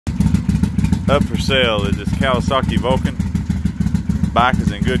up for sale is this Kawasaki Vulcan. Bike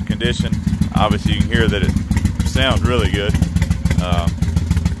is in good condition. Obviously you can hear that it sounds really good.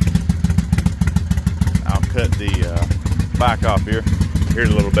 I'll cut the bike off here. Hear it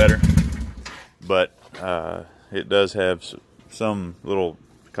a little better. But it does have some little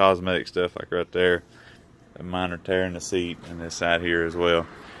cosmetic stuff like right there. A minor tear in the seat and this side here as well.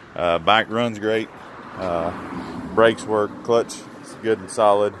 Bike runs great. Brakes work. Clutch is good and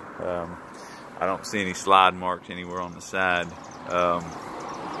solid. I don't see any slide marks anywhere on the side.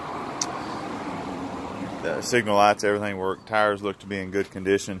 The signal lights, everything work. Tires look to be in good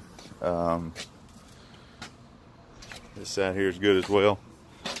condition. This side here is good as well.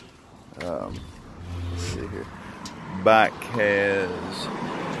 Let's see here. Bike has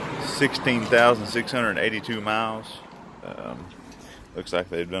 16,682 miles. Looks like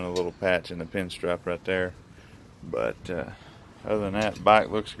they've done a little patch in the pinstripe right there. But other than that, bike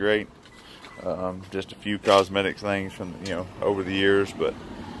looks great. Just a few cosmetic things from over the years, but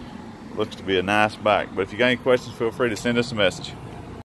looks to be a nice bike. But if you got any questions, feel free to send us a message.